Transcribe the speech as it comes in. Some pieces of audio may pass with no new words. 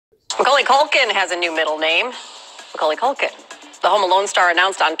Macaulay Culkin has a new middle name, Macaulay Culkin. The Home Alone star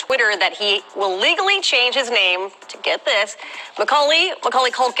announced on Twitter that he will legally change his name to, get this, Macaulay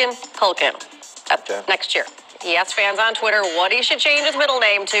Culkin next year. He asked fans on Twitter what he should change his middle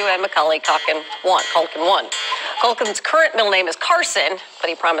name to, and Macaulay Culkin won. Culkin's current middle name is Carson, but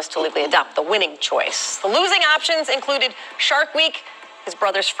he promised to legally adopt the winning choice. The losing options included Shark Week, his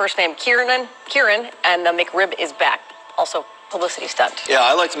brother's first name Kieran, and the McRib is back. Also, publicity stunt. Yeah,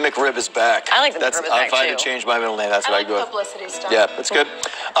 I like the McRib is back. I like the McRib is back, If I had to change my middle name, that's what I'd go with. Publicity stunt. Yeah, that's good.